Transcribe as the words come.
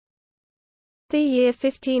The year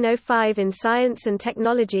 1505 in science and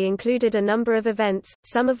technology included a number of events,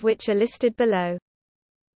 some of which are listed below.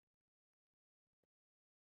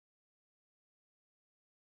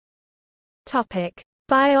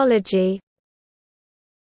 Biology.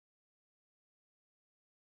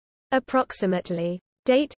 Approximately.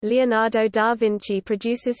 Date: Leonardo da Vinci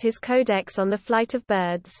produces his Codex on the flight of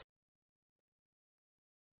birds.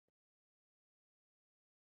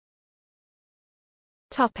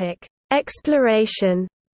 Exploration.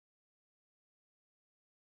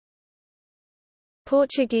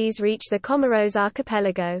 Portuguese reach the Comoros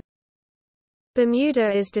archipelago.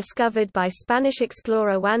 Bermuda is discovered by Spanish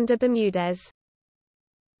explorer Juan de Bermúdez.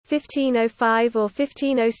 1505 or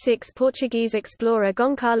 1506 Portuguese explorer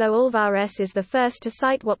Goncalo Alvares is the first to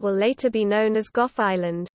sight what will later be known as Gough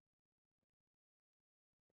Island.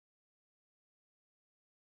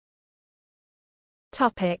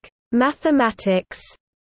 Mathematics.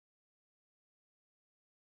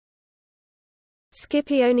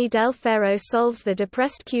 Scipione del Ferro solves the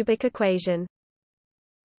depressed cubic equation.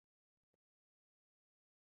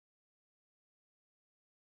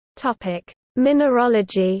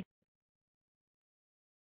 Mineralogy.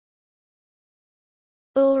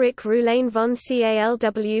 Ulrich Roulain von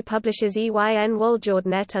Calw publishes Eyn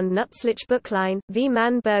Wohlgeordnet und Nützlich Buchlein, wie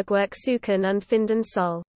man Bergwerk suchen und finden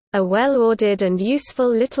soll, a well-ordered and useful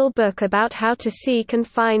little book about how to seek and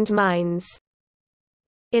find mines.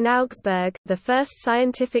 In Augsburg, the first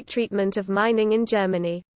scientific treatment of mining in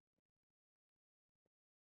Germany.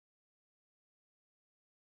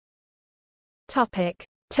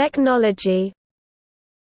 Technology.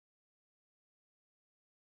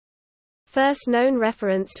 First known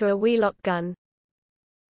reference to a wheellock gun.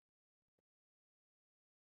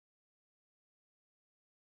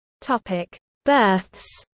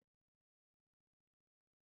 Births.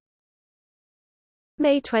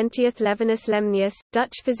 May 20, Levinus Lemnius,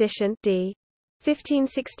 Dutch physician, d.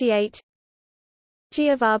 1568.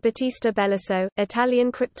 Giovar Battista Belloso,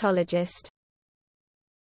 Italian cryptologist.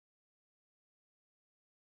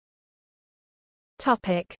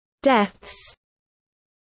 Deaths.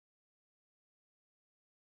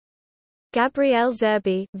 Gabriel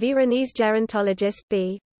Zerbi, Veronese gerontologist,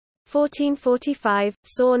 b. 1445,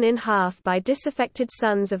 sawn in half by disaffected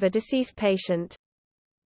sons of a deceased patient.